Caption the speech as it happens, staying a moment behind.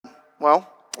Well,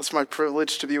 it's my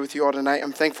privilege to be with you all tonight.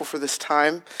 I'm thankful for this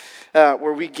time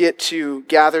where we get to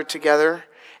gather together,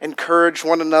 encourage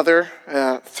one another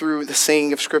through the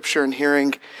singing of Scripture and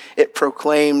hearing it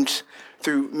proclaimed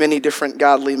through many different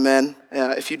godly men.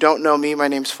 If you don't know me, my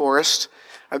name's Forrest.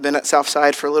 I've been at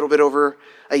Southside for a little bit over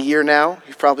a year now.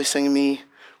 You've probably seen me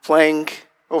playing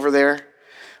over there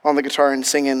on the guitar and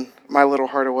singing My Little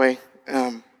Heart Away.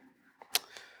 I'm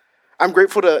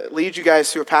grateful to lead you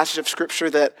guys through a passage of Scripture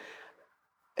that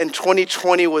in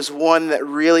 2020 was one that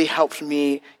really helped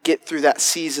me get through that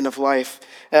season of life.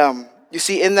 You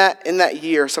see, in that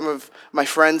year, some of my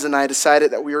friends and I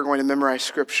decided that we were going to memorize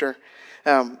Scripture.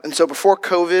 And so before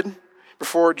COVID,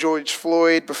 before George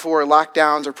Floyd, before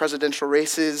lockdowns or presidential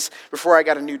races, before I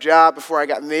got a new job, before I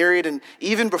got married, and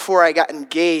even before I got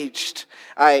engaged,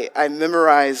 I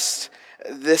memorized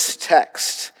this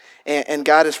text. And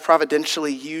God has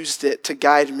providentially used it to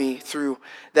guide me through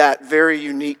that very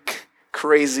unique,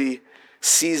 crazy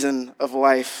season of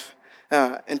life.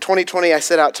 In 2020, I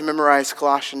set out to memorize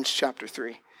Colossians chapter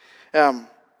 3. And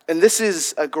this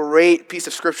is a great piece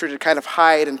of Scripture to kind of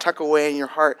hide and tuck away in your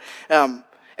heart. And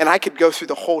I could go through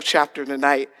the whole chapter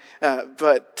tonight,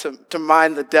 but to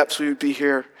mine the depths, we would be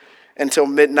here until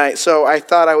midnight. So I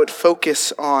thought I would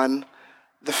focus on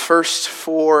the first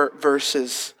 4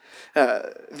 verses.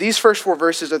 These first 4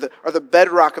 verses are the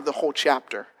bedrock of the whole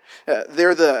chapter.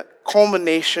 They're the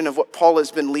culmination of what Paul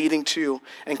has been leading to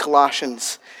in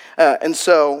Colossians. And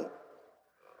so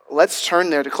let's turn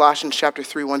there to Colossians chapter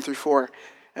 3, 1 through 4.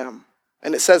 And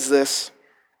it says this: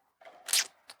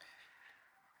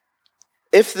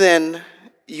 "If then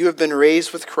you have been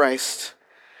raised with Christ,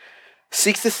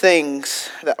 seek the things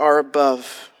that are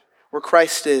above, where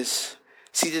Christ is,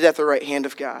 seated at the right hand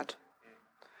of God.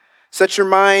 Set your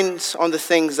minds on the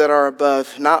things that are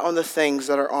above, not on the things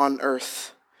that are on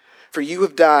earth. For you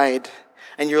have died,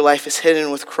 and your life is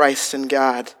hidden with Christ in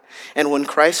God. And when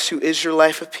Christ, who is your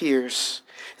life, appears,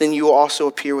 then you will also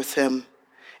appear with him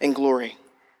in glory."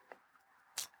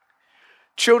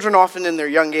 Children often in their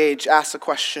young age ask the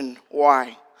question,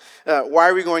 why? Why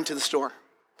are we going to the store?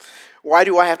 Why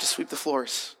do I have to sweep the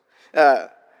floors?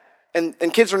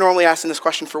 And kids are normally asking this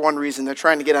question for one reason. They're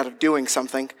trying to get out of doing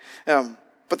something.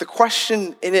 But the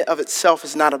question in it of itself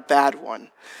is not a bad one.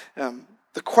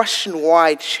 The question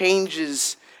why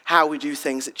changes how we do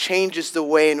things. It changes the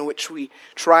way in which we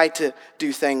try to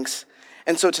do things.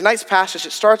 And so tonight's passage,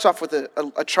 it starts off with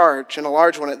a charge, and a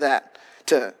large one at that,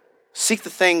 to seek the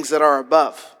things that are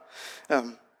above.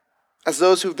 As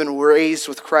those who've been raised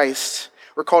with Christ,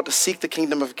 we're called to seek the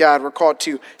kingdom of God. We're called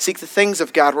to seek the things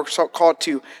of God. We're called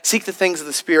to seek the things of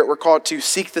the Spirit. We're called to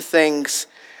seek the things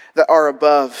that are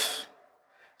above.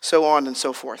 So on and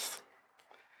so forth.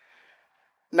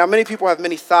 Now, many people have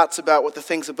many thoughts about what the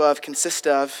things above consist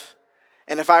of.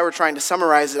 And if I were trying to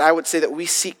summarize it, I would say that we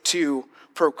seek to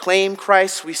proclaim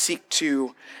Christ, we seek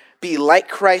to be like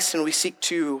Christ, and we seek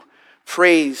to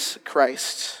praise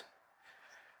Christ.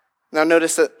 Now,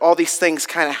 notice that all these things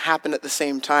kind of happen at the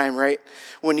same time, right?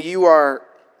 When you are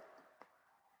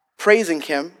praising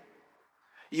him,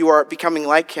 you are becoming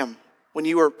like him. When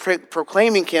you are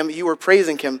proclaiming him, you are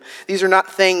praising him. These are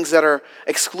not things that are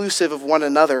exclusive of one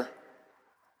another.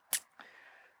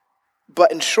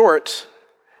 But in short,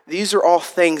 these are all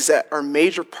things that are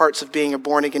major parts of being a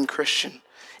born-again Christian.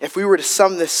 If we were to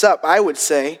sum this up, I would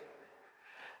say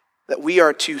that we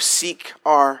are to seek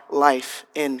our life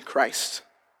in Christ.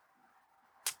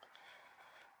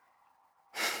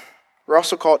 We're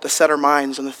also called to set our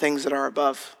minds on the things that are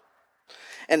above,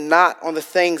 and not on the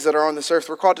things that are on this earth.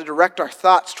 We're called to direct our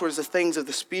thoughts towards the things of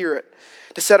the Spirit,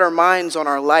 to set our minds on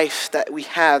our life that we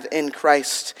have in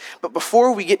Christ. But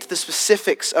before we get to the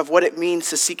specifics of what it means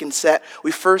to seek and set,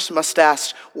 we first must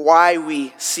ask why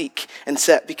we seek and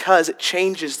set, because it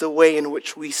changes the way in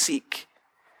which we seek,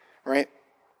 right?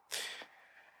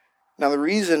 Now, the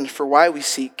reason for why we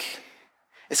seek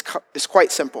is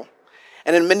quite simple.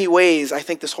 And in many ways, I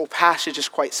think this whole passage is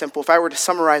quite simple. If I were to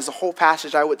summarize the whole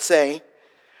passage, I would say,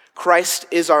 Christ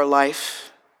is our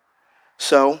life,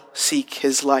 so seek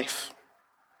his life.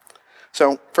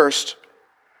 So first,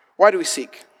 why do we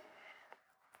seek?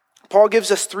 Paul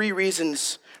gives us 3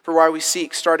 reasons for why we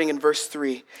seek, starting in verse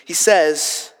 3. He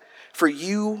says, "For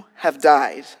you have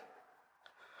died."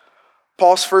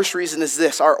 Paul's first reason is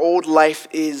this: our old life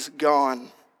is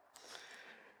gone.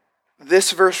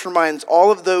 This verse reminds all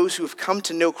of those who have come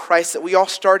to know Christ that we all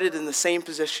started in the same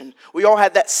position. We all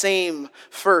had that same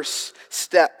first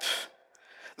step.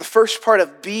 The first part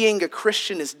of being a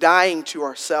Christian is dying to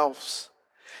ourselves,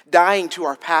 dying to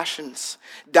our passions,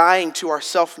 dying to our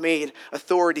self-made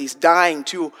authorities, dying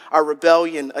to our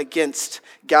rebellion against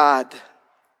God.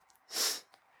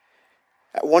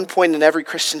 At one point in every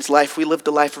Christian's life, we lived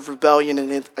a life of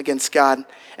rebellion against God.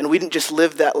 And we didn't just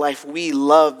live that life, we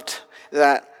loved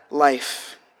that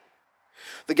life.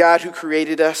 The God who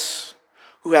created us,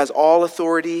 who has all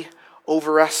authority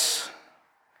over us,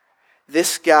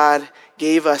 this God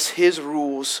gave us his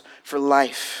rules for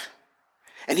life.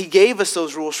 And he gave us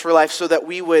those rules for life so that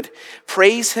we would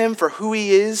praise him for who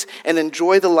he is and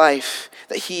enjoy the life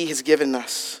that he has given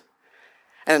us.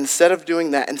 And instead of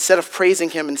doing that, instead of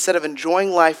praising him, instead of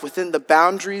enjoying life within the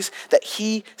boundaries that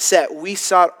he set, we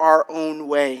sought our own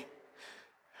way.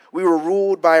 We were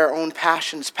ruled by our own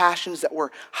passions that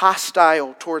were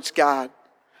hostile towards God,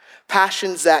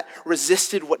 passions that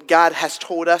resisted what God has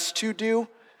told us to do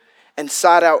and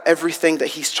sought out everything that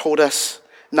he's told us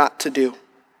not to do.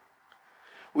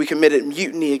 We committed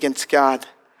mutiny against God,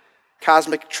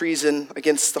 cosmic treason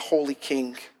against the Holy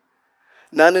King.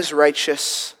 None is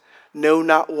righteous, no,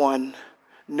 not one.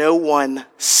 No one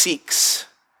seeks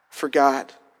for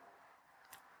God.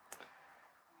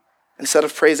 Instead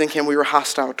of praising him, we were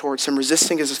hostile towards him,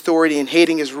 resisting his authority and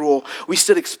hating his rule. We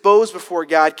stood exposed before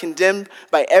God, condemned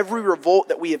by every revolt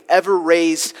that we have ever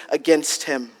raised against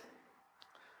him.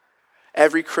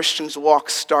 Every Christian's walk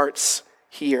starts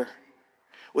here,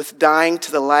 with dying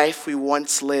to the life we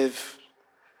once lived.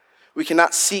 We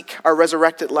cannot seek our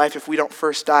resurrected life if we don't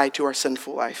first die to our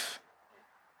sinful life.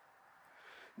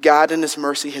 God in his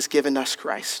mercy has given us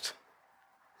Christ,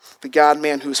 the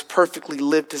God-man who has perfectly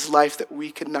lived his life that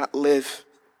we could not live.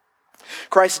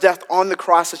 Christ's death on the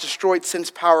cross has destroyed sin's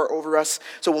power over us.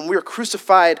 So when we are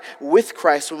crucified with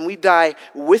Christ, when we die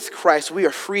with Christ, we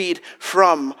are freed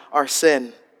from our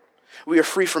sin. We are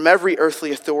free from every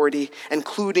earthly authority,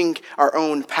 including our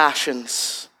own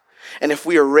passions. And if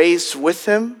we are raised with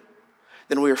him,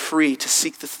 then we are free to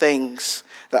seek the things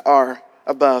that are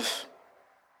above.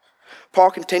 Paul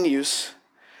continues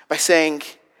by saying,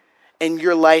 and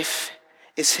your life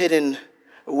is hidden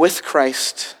with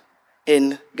Christ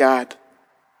in God.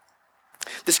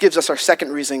 This gives us our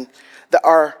second reason that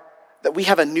we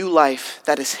have a new life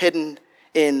that is hidden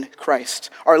in Christ.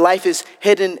 Our life is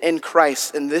hidden in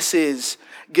Christ, and this is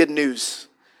good news.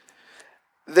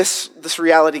 This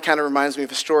reality kind of reminds me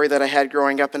of a story that I had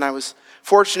growing up, and I was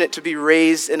fortunate to be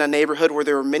raised in a neighborhood where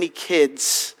there were many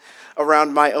kids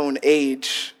around my own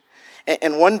age.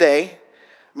 And one day,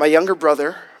 my younger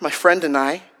brother, my friend, and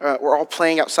I were all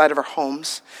playing outside of our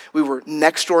homes. We were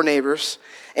next door neighbors.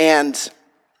 And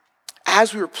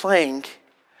as we were playing,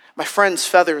 my friend's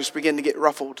feathers began to get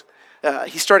ruffled.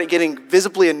 He started getting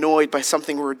visibly annoyed by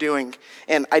something we were doing.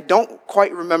 And I don't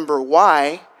quite remember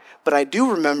why, but I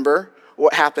do remember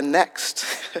what happened next.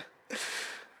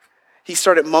 He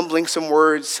started mumbling some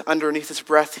words underneath his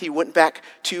breath. He went back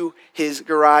to his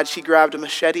garage. He grabbed a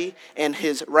machete, and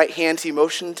his right hand, he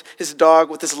motioned his dog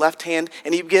with his left hand,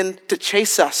 and he began to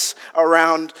chase us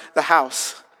around the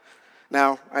house.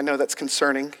 Now, I know that's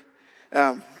concerning,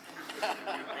 but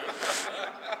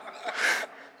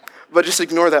just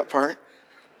ignore that part.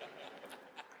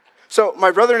 So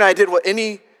my brother and I did what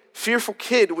any fearful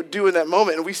kid would do in that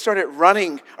moment, and we started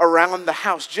running around the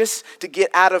house just to get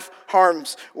out of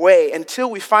harm's way until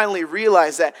we finally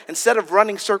realized that instead of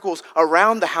running circles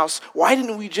around the house, why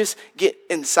didn't we just get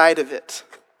inside of it?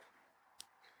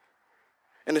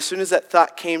 And as soon as that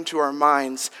thought came to our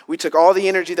minds, we took all the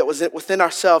energy that was within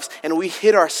ourselves and we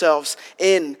hid ourselves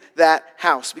in that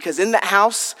house. Because in that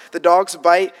house, the dog's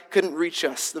bite couldn't reach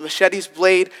us. The machete's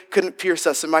blade couldn't pierce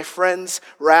us. And my friend's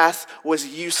wrath was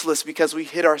useless because we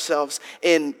hid ourselves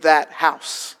in that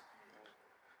house.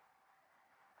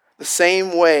 The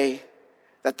same way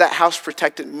that house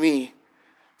protected me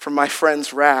from my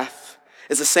friend's wrath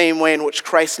is the same way in which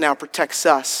Christ now protects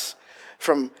us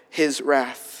from his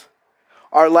wrath.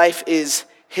 Our life is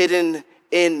hidden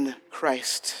in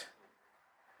Christ.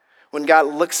 When God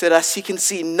looks at us, he can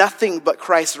see nothing but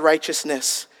Christ's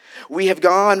righteousness. We have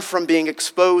gone from being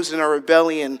exposed in our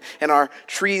rebellion and our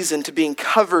treason to being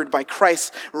covered by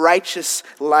Christ's righteous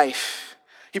life.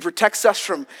 He protects us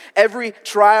from every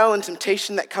trial and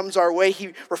temptation that comes our way.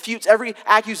 He refutes every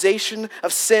accusation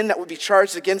of sin that would be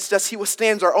charged against us. He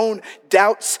withstands our own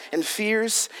doubts and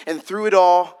fears, and through it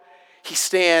all, he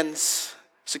stands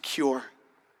secure.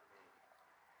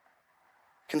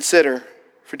 Consider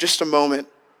for just a moment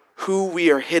who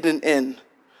we are hidden in.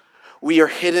 We are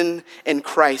hidden in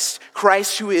Christ.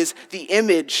 Christ who is the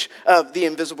image of the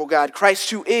invisible God. Christ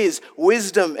who is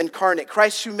wisdom incarnate.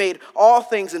 Christ who made all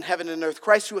things in heaven and earth.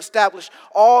 Christ who established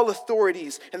all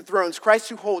authorities and thrones. Christ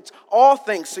who holds all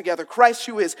things together. Christ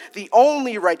who is the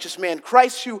only righteous man.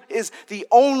 Christ who is the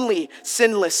only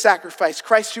sinless sacrifice.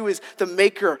 Christ who is the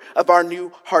maker of our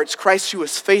new hearts. Christ who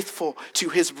is faithful to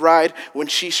his bride when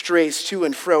she strays to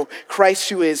and fro.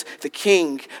 Christ who is the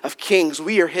King of kings.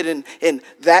 We are hidden in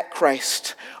that Christ.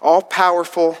 All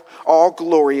powerful, all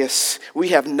glorious. We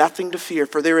have nothing to fear,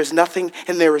 for there is nothing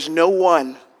and there is no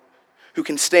one who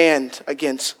can stand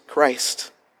against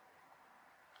Christ.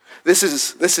 This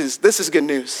is good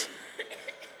news.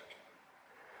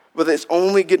 But it's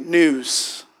only good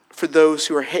news for those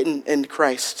who are hidden in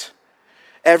Christ.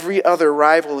 Every other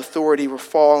rival authority will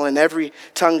fall, and every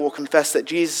tongue will confess that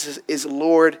Jesus is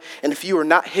Lord. And if you are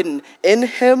not hidden in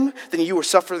him, then you will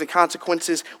suffer the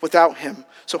consequences without him.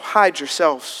 So hide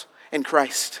yourselves in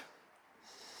Christ.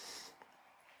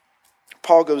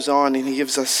 Paul goes on and he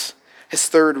gives us his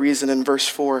third reason in verse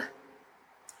 4.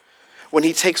 When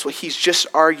he takes what he's just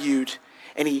argued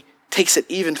and he takes it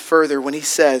even further when he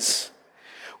says,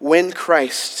 when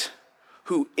Christ,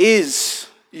 who is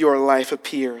your life,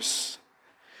 appears,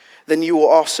 then you will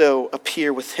also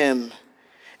appear with him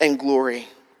in glory.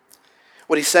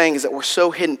 What he's saying is that we're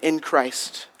so hidden in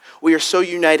Christ, we are so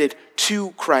united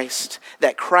to Christ,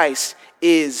 that Christ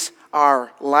is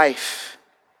our life.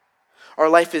 Our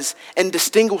life is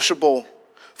indistinguishable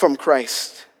from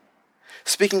Christ.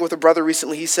 Speaking with a brother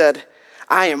recently, he said,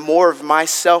 I am more of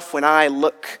myself when I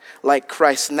look like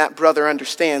Christ. And that brother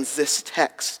understands this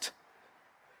text.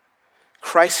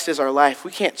 Christ is our life.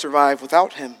 We can't survive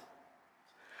without him.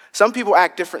 Some people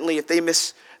act differently if they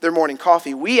miss their morning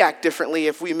coffee. We act differently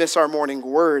if we miss our morning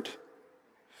word.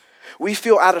 We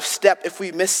feel out of step if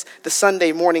we miss the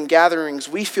Sunday morning gatherings.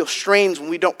 We feel strange when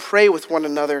we don't pray with one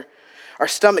another. Our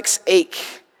stomachs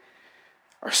ache.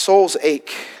 Our souls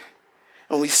ache.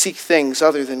 And we seek things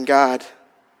other than God.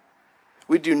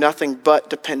 We do nothing but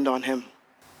depend on him.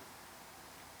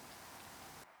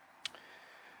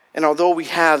 And although we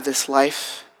have this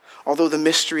life, although the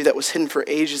mystery that was hidden for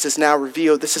ages is now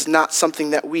revealed, this is not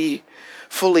something that we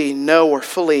fully know or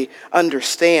fully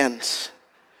understand.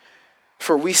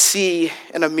 For we see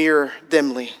in a mirror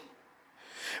dimly.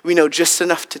 We know just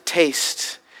enough to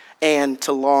taste and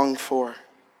to long for.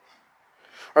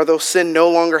 Although sin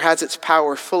no longer has its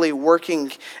power fully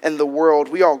working in the world,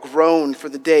 we all groan for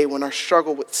the day when our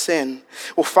struggle with sin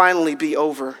will finally be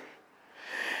over.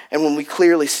 And when we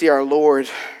clearly see our Lord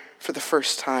for the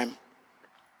first time.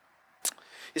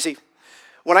 You see,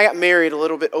 when I got married a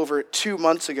little bit over 2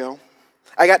 months ago,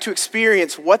 I got to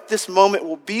experience what this moment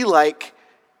will be like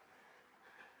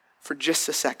for just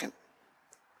a second.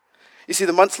 You see,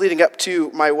 the months leading up to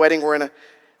my wedding were in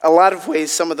a lot of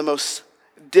ways some of the most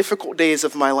difficult days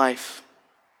of my life.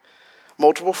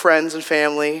 Multiple friends and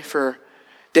family for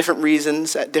different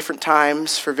reasons at different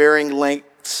times for varying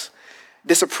lengths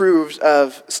disapproved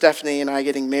of Stephanie and I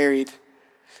getting married.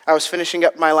 I was finishing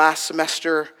up my last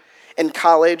semester in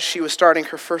college. She was starting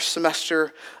her first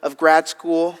semester of grad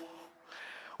school.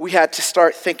 We had to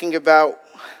start thinking about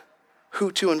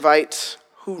who to invite,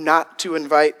 who not to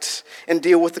invite, and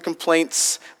deal with the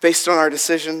complaints based on our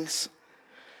decisions.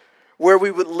 Where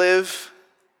we would live,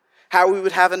 how we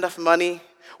would have enough money,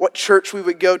 what church we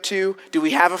would go to. Do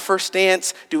we have a first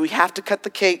dance? Do we have to cut the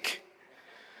cake?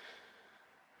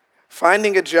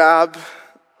 Finding a job,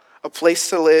 a place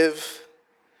to live,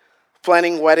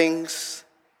 planning weddings,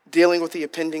 dealing with the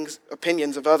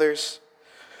opinions of others.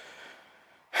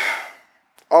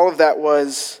 All of that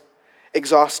was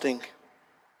exhausting.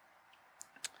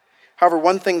 However,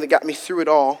 one thing that got me through it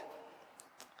all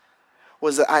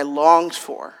was that I longed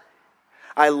for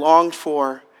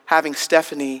having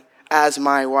Stephanie as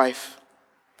my wife.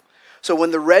 So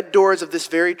when the red doors of this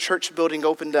very church building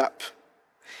opened up,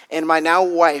 and my now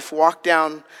wife walked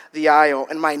down the aisle,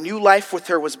 and my new life with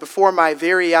her was before my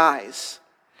very eyes,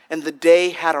 and the day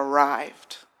had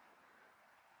arrived,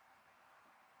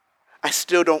 I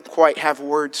still don't quite have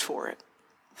words for it,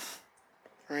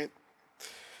 right?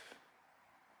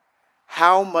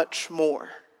 How much more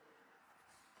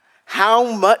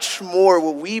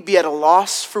will we be at a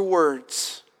loss for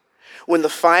words when the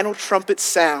final trumpet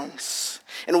sounds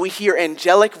and we hear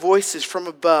angelic voices from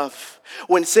above,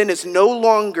 when sin is no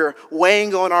longer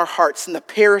weighing on our hearts and the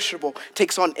perishable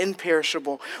takes on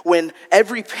imperishable, when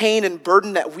every pain and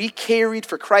burden that we carried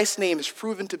for Christ's name is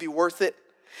proven to be worth it,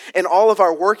 and all of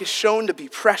our work is shown to be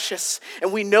precious.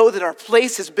 And we know that our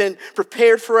place has been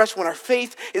prepared for us when our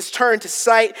faith is turned to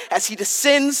sight as he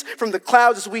descends from the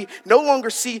clouds, as we no longer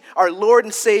see our Lord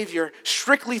and Savior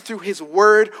strictly through his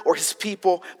word or his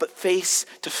people, but face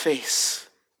to face,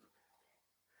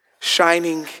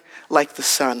 shining like the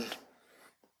sun.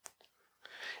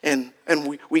 And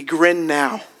we grin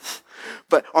now.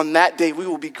 But on that day, we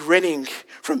will be grinning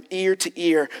from ear to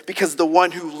ear because the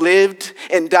one who lived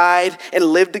and died and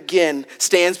lived again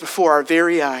stands before our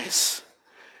very eyes,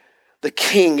 the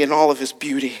King in all of his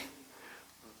beauty.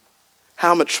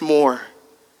 How much more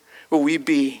will we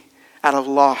be at a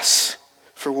loss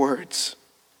for words?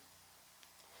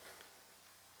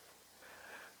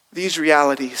 These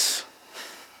realities,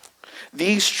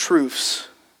 these truths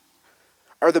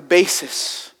are the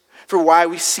basis for why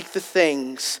we seek the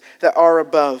things that are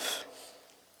above.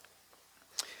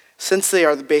 Since they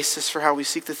are the basis for how we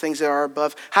seek the things that are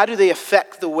above, how do they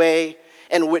affect the way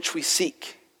in which we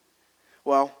seek?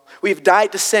 Well, we've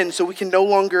died to sin so we can no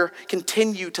longer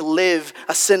continue to live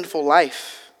a sinful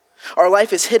life. Our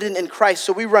life is hidden in Christ,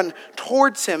 so we run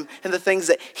towards him and the things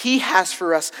that he has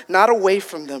for us, not away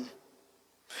from them.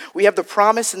 We have the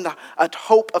promise and the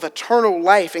hope of eternal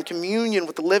life and communion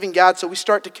with the living God, so we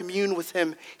start to commune with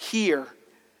him here,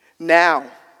 now.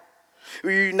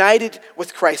 We're united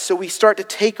with Christ, so we start to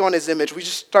take on his image. We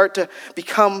just start to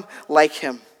become like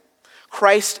him.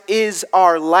 Christ is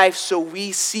our life, so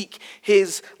we seek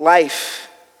his life.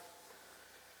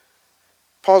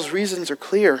 Paul's reasons are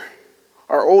clear.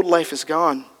 Our old life is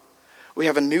gone. We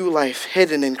have a new life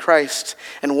hidden in Christ,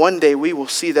 and one day we will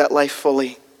see that life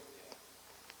fully.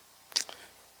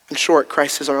 In short,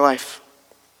 Christ is our life.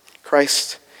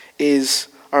 Christ is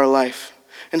our life.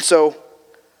 And so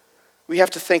we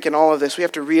have to think in all of this, we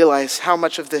have to realize how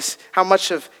much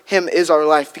of him is our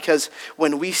life, because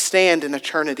when we stand in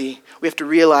eternity, we have to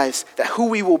realize that who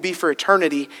we will be for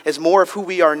eternity is more of who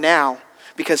we are now,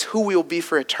 because who we will be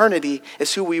for eternity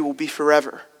is who we will be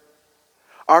forever.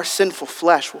 Our sinful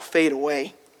flesh will fade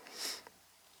away.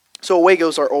 So away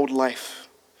goes our old life.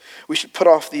 We should put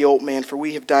off the old man, for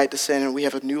we have died to sin and we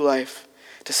have a new life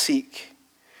to seek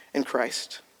in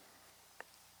Christ.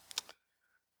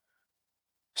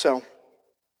 So,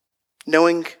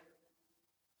 knowing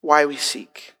why we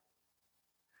seek,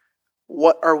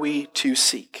 what are we to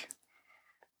seek?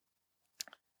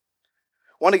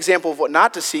 One example of what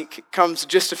not to seek comes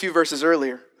just a few verses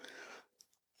earlier.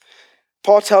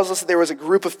 Paul tells us that there was a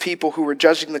group of people who were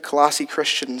judging the Colossae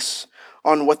Christians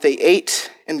on what they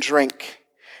ate and drank,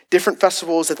 different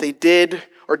festivals that they did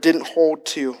or didn't hold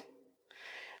to.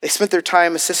 They spent their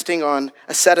time insisting on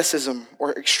asceticism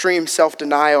or extreme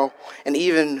self-denial and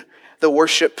even the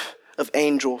worship of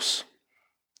angels.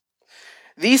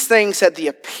 These things had the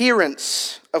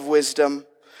appearance of wisdom,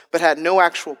 but had no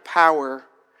actual power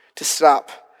to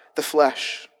stop the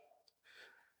flesh.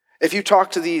 If you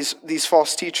talk to these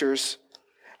false teachers,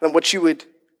 then what you would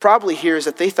probably hear is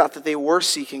that they thought that they were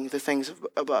seeking the things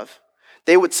above.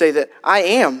 They would say that I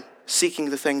am seeking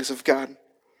the things of God.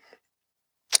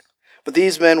 But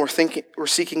these men were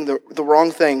seeking the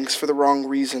wrong things for the wrong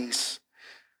reasons.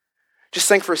 Just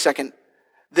think for a second.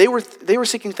 They were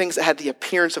seeking things that had the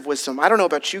appearance of wisdom. I don't know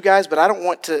about you guys, but I don't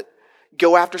want to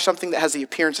go after something that has the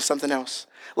appearance of something else.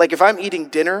 Like if I'm eating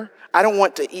dinner, I don't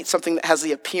want to eat something that has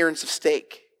the appearance of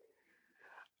steak.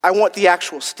 I want the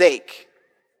actual steak.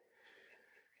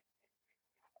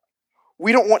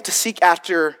 We don't want to seek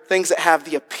after things that have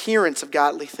the appearance of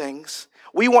godly things.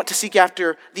 We want to seek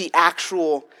after the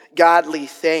actual godly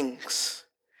things.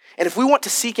 And if we want to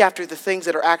seek after the things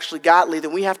that are actually godly,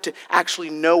 then we have to actually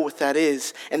know what that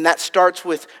is. And that starts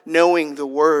with knowing the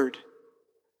word.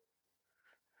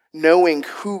 Knowing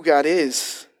who God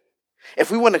is. If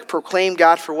we want to proclaim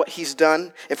God for what he's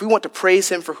done, if we want to praise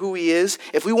him for who he is,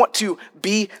 if we want to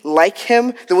be like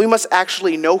him, then we must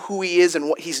actually know who he is and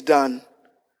what he's done.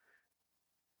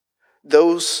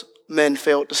 Those men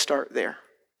failed to start there.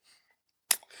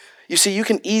 You see, you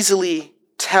can easily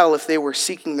tell if they were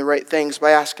seeking the right things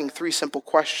by asking three simple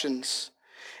questions.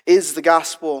 Is the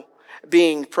gospel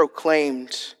being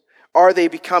proclaimed? Are they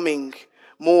becoming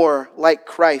more like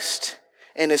Christ?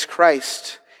 And is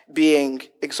Christ being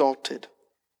exalted?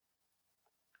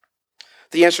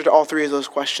 The answer to all three of those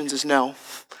questions is no.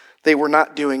 They were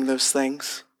not doing those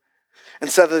things.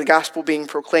 Instead of the gospel being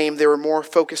proclaimed, they were more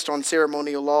focused on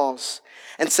ceremonial laws.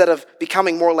 Instead of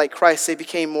becoming more like Christ, they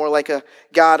became more like a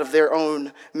god of their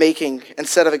own making.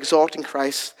 Instead of exalting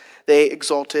Christ, they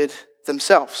exalted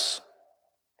themselves.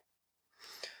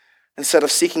 Instead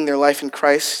of seeking their life in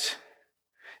Christ,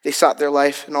 they sought their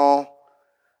life in all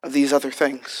of these other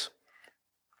things.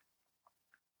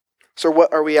 So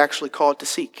what are we actually called to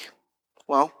seek?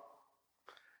 Well,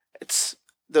 it's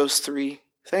those three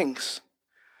things.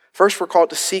 First, we're called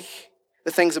to seek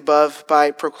the things above by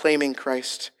proclaiming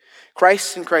Christ.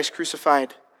 Christ and Christ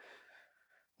crucified.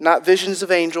 Not visions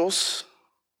of angels,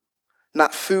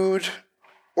 not food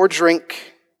or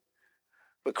drink,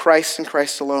 but Christ and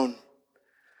Christ alone.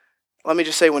 Let me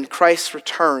just say, when Christ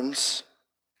returns,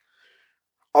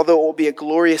 although it will be a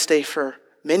glorious day for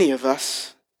many of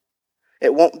us,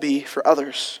 it won't be for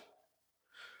others.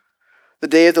 The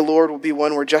day of the Lord will be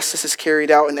one where justice is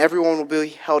carried out and everyone will be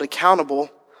held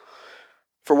accountable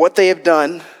for what they have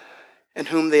done and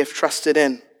whom they have trusted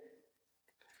in.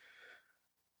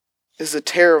 This is a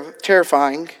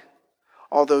terrifying,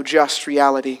 although just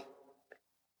reality.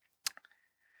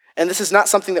 And this is not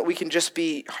something that we can just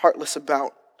be heartless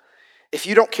about. If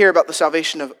you don't care about the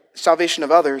salvation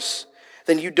of others,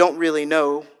 then you don't really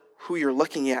know who you're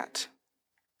looking at.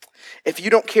 If you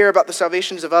don't care about the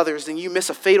salvations of others, then you miss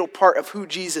a fatal part of who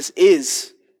Jesus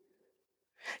is.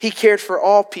 He cared for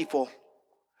all people.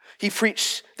 He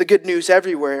preached the good news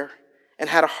everywhere and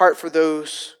had a heart for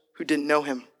those who didn't know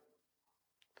him.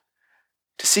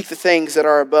 To seek the things that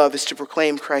are above is to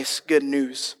proclaim Christ's good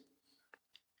news.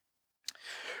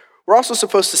 We're also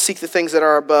supposed to seek the things that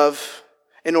are above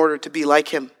in order to be like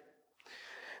him.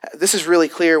 This is really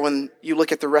clear when you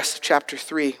look at the rest of chapter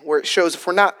 3, where it shows if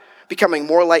we're not becoming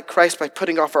more like Christ by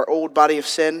putting off our old body of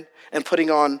sin and putting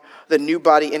on the new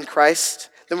body in Christ,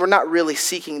 then we're not really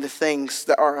seeking the things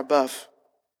that are above.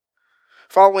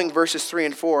 Following verses 3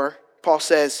 and 4, Paul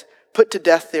says, "Put to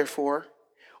death, therefore,"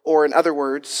 or in other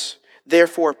words,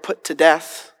 "Therefore put to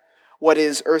death what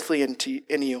is earthly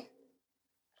in you."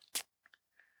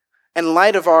 In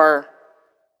light of our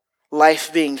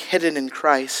life being hidden in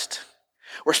Christ,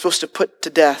 we're supposed to put to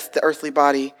death the earthly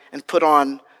body and put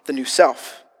on the new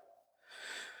self.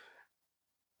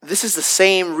 This is the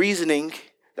same reasoning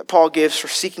that Paul gives for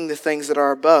seeking the things that are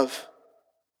above.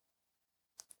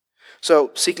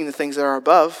 So, seeking the things that are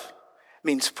above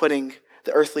means putting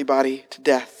the earthly body to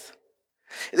death.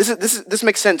 This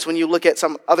makes sense when you look at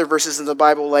some other verses in the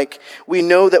Bible, like, we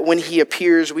know that when he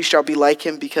appears, we shall be like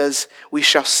him because we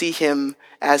shall see him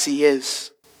as he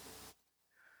is.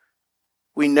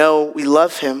 We know we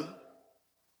love him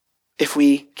if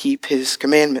we keep his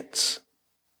commandments.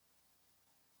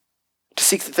 To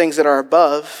seek the things that are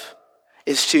above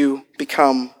is to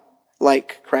become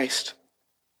like Christ.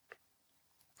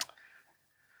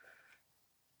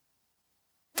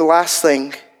 The last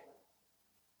thing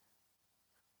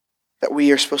that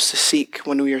we are supposed to seek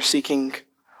when we are seeking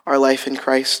our life in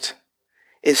Christ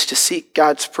is to seek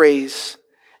God's praise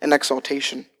and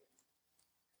exaltation.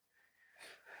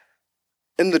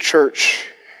 In the church,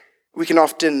 we can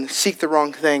often seek the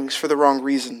wrong things for the wrong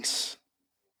reasons.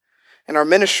 In our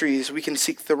ministries, we can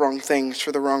seek the wrong things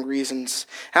for the wrong reasons.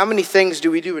 How many things do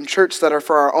we do in church that are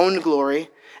for our own glory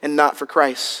and not for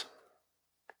Christ?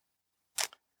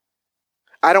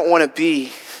 I don't want to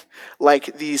be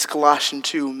like these Colossian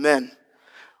 2 men.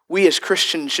 We as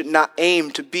Christians should not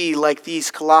aim to be like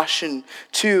these Colossian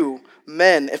 2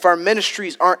 men. If our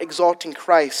ministries aren't exalting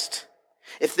Christ,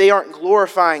 if they aren't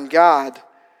glorifying God,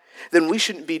 then we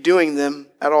shouldn't be doing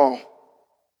them at all.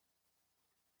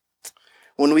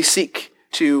 When we seek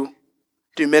to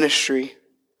do ministry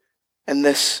in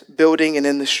this building and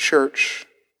in this church,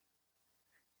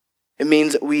 it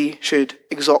means that we should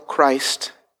exalt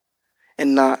Christ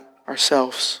and not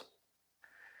ourselves.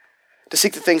 To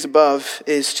seek the things above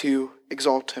is to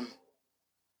exalt him.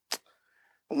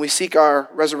 When we seek our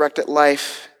resurrected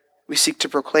life, we seek to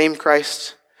proclaim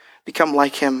Christ, become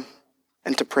like him,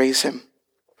 and to praise him.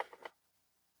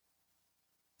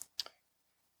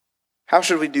 How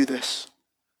should we do this?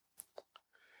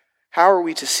 How are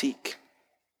we to seek?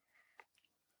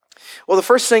 Well, the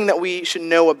first thing that we should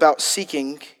know about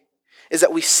seeking is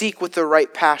that we seek with the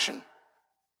right passion.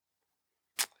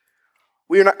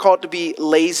 We are not called to be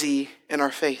lazy in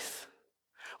our faith.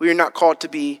 We are not called to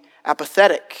be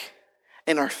apathetic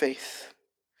in our faith.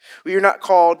 We are not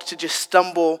called to just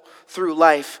stumble through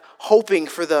life hoping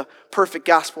for the perfect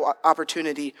gospel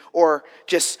opportunity or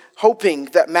just hoping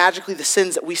that magically the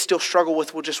sins that we still struggle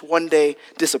with will just one day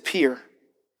disappear.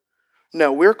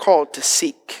 No, we're called to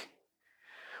seek.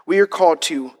 We are called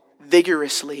to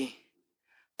vigorously,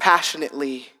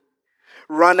 passionately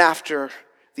run after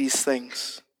these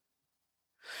things.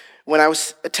 When I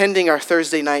was attending our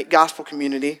Thursday night gospel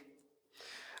community,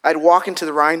 I'd walk into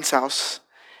the Rhines house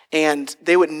and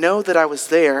they would know that I was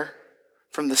there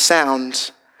from the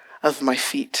sounds of my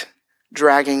feet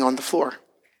dragging on the floor.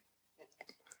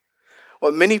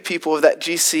 What many people of that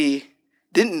GC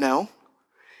didn't know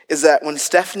is that when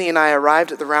Stephanie and I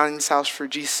arrived at the Roundings house for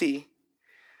GC,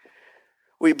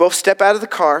 we both step out of the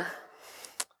car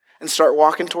and start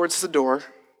walking towards the door,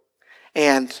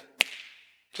 and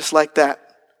just like that,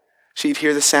 she'd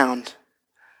hear the sound.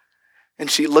 And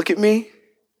she'd look at me,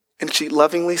 and she'd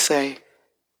lovingly say,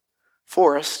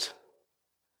 "Forrest,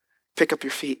 pick up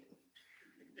your feet."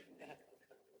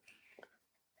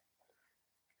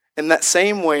 In that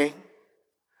same way,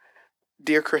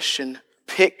 dear Christian,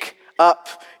 pick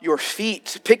up your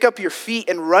feet. Pick up your feet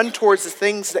and run towards the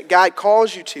things that God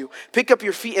calls you to. Pick up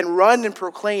your feet and run and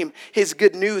proclaim his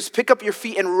good news. Pick up your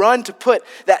feet and run to put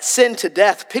that sin to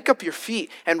death. Pick up your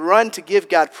feet and run to give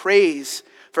God praise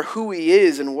for who he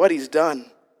is and what he's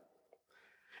done.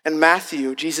 In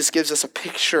Matthew, Jesus gives us a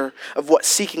picture of what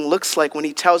seeking looks like when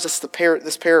he tells us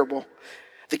this parable.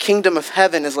 The kingdom of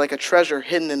heaven is like a treasure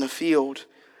hidden in a field,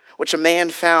 which a man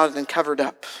found and covered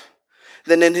up.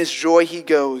 Then in his joy he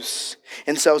goes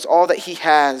and sells all that he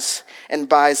has and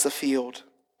buys the field.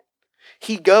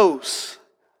 He goes,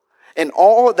 and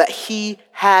all that he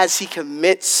has he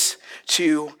commits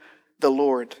to the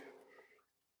Lord.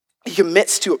 He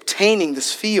commits to obtaining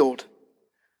this field.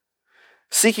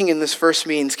 Seeking in this verse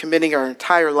means committing our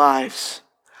entire lives,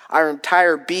 our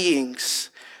entire beings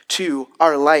to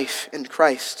our life in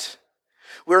Christ.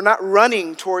 We're not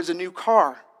running towards a new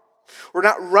car. We're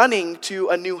not running to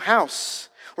a new house.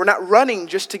 We're not running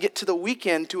just to get to the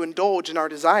weekend to indulge in our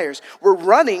desires. We're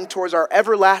running towards our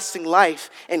everlasting life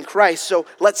in Christ. So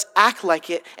let's act like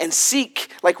it and seek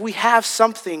like we have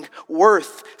something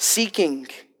worth seeking.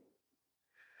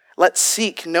 Let's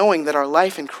seek knowing that our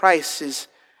life in Christ is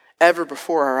ever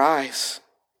before our eyes.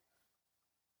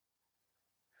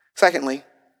 Secondly,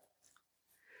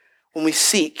 when we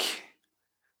seek,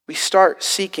 we start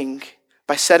seeking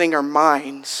by setting our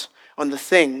minds on the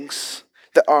things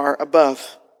that are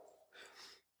above.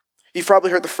 You've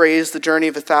probably heard the phrase, the journey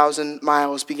of 1,000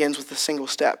 miles begins with a single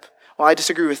step. Well, I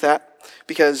disagree with that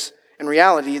because in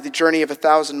reality, the journey of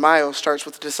 1,000 miles starts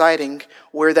with deciding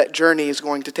where that journey is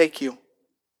going to take you.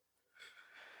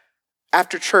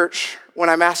 After church, when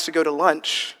I'm asked to go to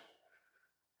lunch,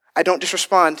 I don't just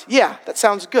respond, "Yeah, that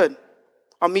sounds good.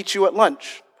 I'll meet you at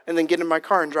lunch," and then get in my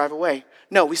car and drive away.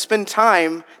 No, we spend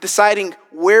time deciding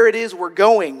where it is we're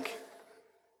going.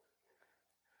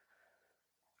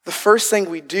 The first thing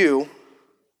we do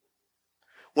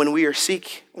when we're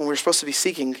supposed to be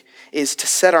seeking is to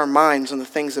set our minds on the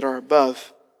things that are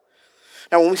above.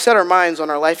 Now, when we set our minds on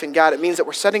our life in God, it means that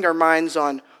we're setting our minds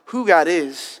on who God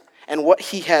is and what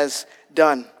he has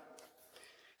done.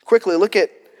 Quickly, look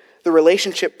at the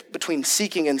relationship between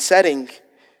seeking and setting,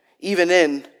 even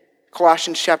in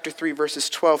Colossians chapter 3, verses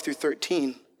 12 through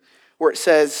 13, where it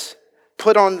says,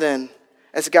 "Put on then,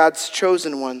 as God's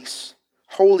chosen ones,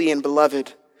 holy and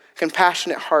beloved,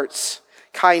 compassionate hearts,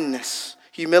 kindness,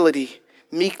 humility,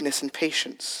 meekness, and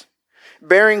patience,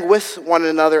 bearing with one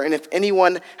another, and if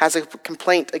anyone has a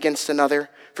complaint against another,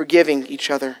 forgiving each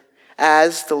other,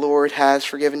 as the Lord has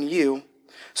forgiven you,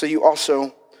 so you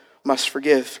also must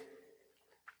forgive."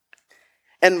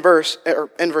 In verse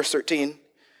 13,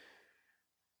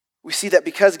 we see that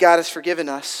because God has forgiven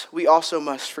us, we also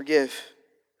must forgive.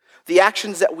 The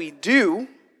actions that we do,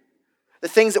 the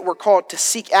things that we're called to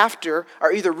seek after,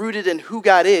 are either rooted in who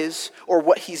God is or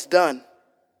what he's done.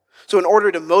 So in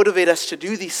order to motivate us to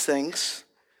do these things,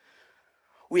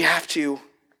 we have to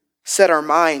set our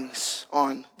minds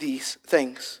on these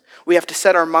things. We have to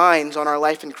set our minds on our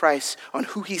life in Christ, on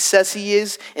who he says he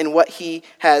is and what he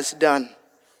has done.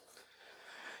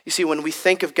 You see, when we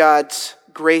think of God's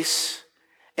grace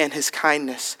and his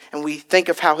kindness, and we think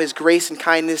of how his grace and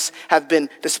kindness have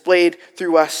been displayed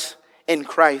through us in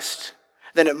Christ,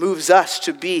 then it moves us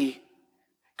to be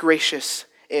gracious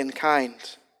and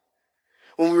kind.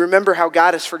 When we remember how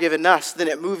God has forgiven us, then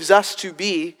it moves us to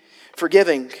be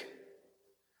forgiving.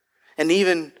 And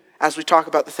even as we talk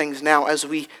about the things now, as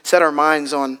we set our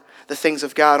minds on the things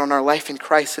of God, on our life in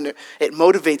Christ, and it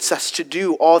motivates us to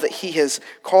do all that he has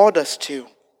called us to.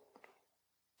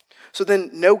 So then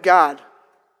know God.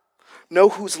 Know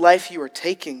whose life you are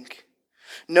taking.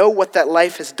 Know what that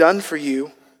life has done for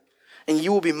you, and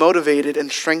you will be motivated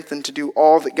and strengthened to do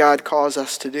all that God calls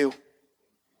us to do.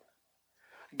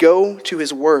 Go to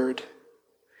his word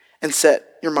and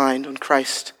set your mind on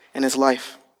Christ and his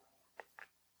life.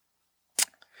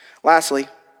 Lastly,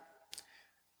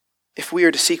 if we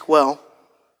are to seek well,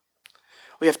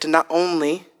 we have to not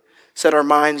only set our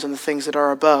minds on the things that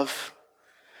are above,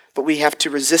 but we have to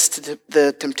resist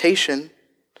the temptation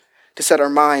to set our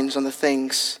minds on the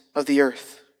things of the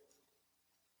earth.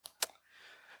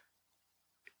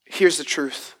 Here's the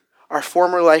truth. Our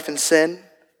former life in sin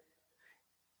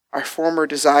our former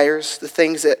desires, the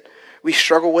things that we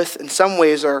struggle with, in some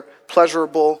ways are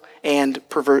pleasurable and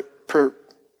perversive.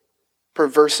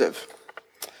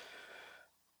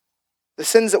 The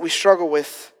sins that we struggle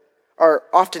with are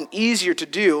often easier to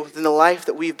do than the life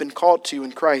that we've been called to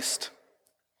in Christ.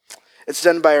 It's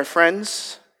done by our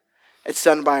friends. It's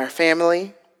done by our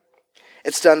family.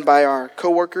 It's done by our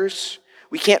coworkers.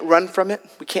 We can't run from it.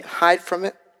 We can't hide from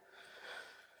it.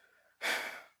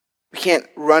 We can't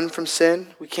run from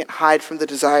sin. We can't hide from the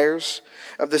desires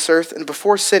of this earth. And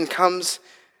before sin comes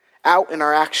out in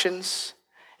our actions,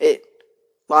 it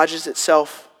lodges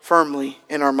itself firmly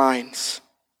in our minds.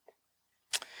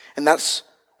 And that's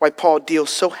why Paul deals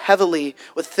so heavily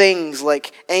with things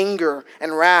like anger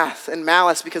and wrath and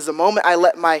malice, because the moment I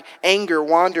let my anger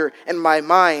wander in my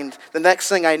mind, the next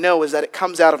thing I know is that it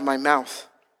comes out of my mouth.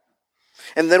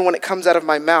 And then when it comes out of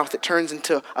my mouth, it turns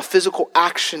into a physical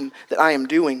action that I am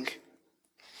doing.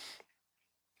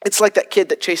 It's like that kid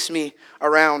that chased me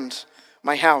around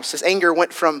my house. His anger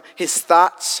went from his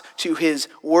thoughts to his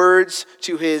words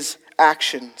to his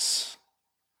actions.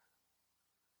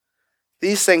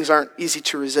 These things aren't easy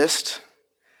to resist.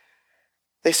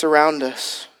 They surround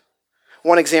us.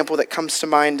 One example that comes to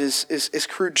mind is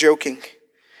crude joking.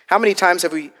 How many times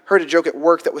have we heard a joke at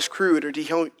work that was crude or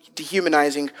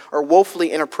dehumanizing or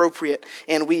woefully inappropriate,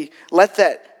 and we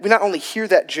not only hear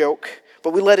that joke,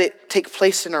 but we let it take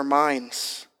place in our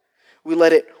minds. We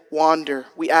let it wander.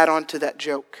 We add on to that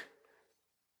joke.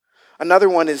 Another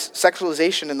one is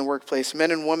sexualization in the workplace, men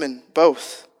and women,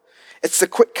 both. It's the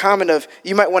quick comment of,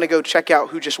 you might want to go check out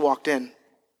who just walked in.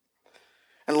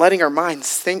 And letting our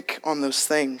minds think on those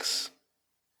things.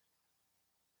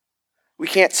 We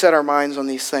can't set our minds on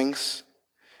these things.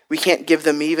 We can't give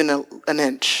them even an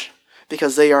inch,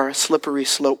 because they are a slippery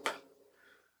slope.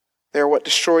 They are what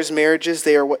destroys marriages.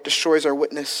 They are what destroys our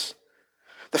witness.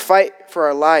 The fight for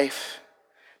our life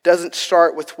doesn't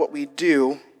start with what we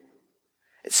do.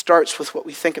 It starts with what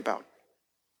we think about.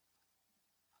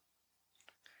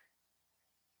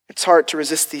 It's hard to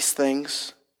resist these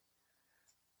things,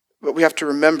 but we have to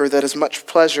remember that as much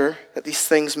pleasure that these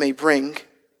things may bring,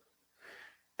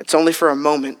 it's only for a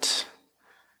moment,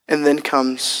 and then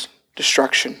comes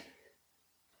destruction.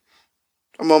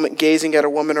 A moment gazing at a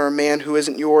woman or a man who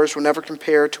isn't yours will never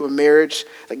compare to a marriage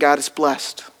that God has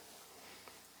blessed.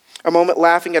 A moment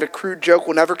laughing at a crude joke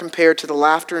will never compare to the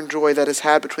laughter and joy that is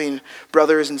had between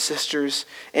brothers and sisters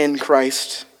in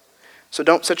Christ. So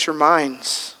don't set your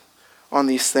minds on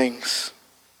these things.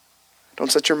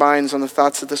 Don't set your minds on the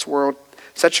thoughts of this world.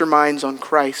 Set your minds on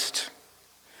Christ,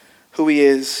 who he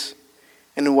is,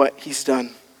 and what he's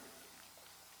done.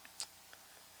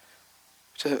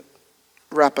 To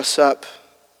wrap us up,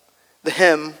 the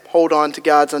hymn, "Hold On to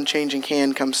God's Unchanging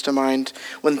Hand," comes to mind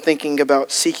when thinking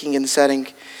about seeking and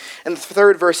setting. In the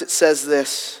third verse it says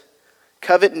this: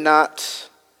 "Covet not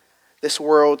this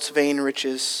world's vain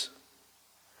riches,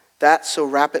 that so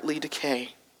rapidly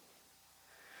decay.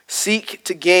 Seek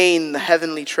to gain the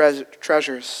heavenly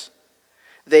treasures,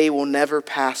 they will never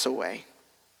pass away.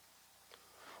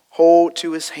 Hold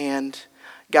to his hand,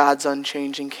 God's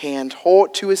unchanging hand.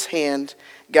 Hold to his hand,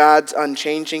 God's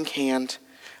unchanging hand.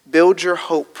 Build your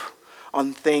hope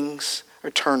on things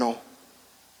eternal.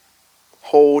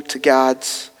 Hold to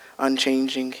God's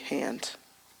unchanging hand."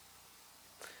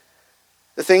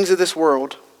 The things of this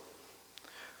world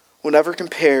will never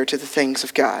compare to the things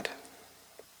of God.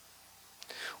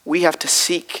 We have to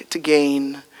seek to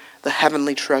gain the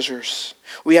heavenly treasures.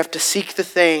 We have to seek the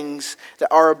things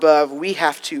that are above. We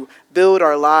have to build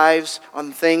our lives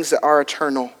on things that are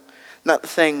eternal, not the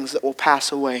things that will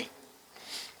pass away.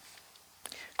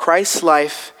 Christ's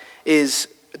life is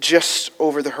just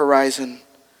over the horizon.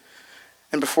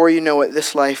 And before you know it,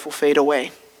 this life will fade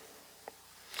away.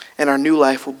 And our new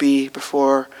life will be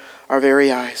before our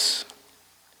very eyes.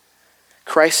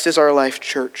 Christ is our life,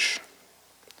 church.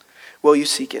 Will you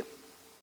seek it?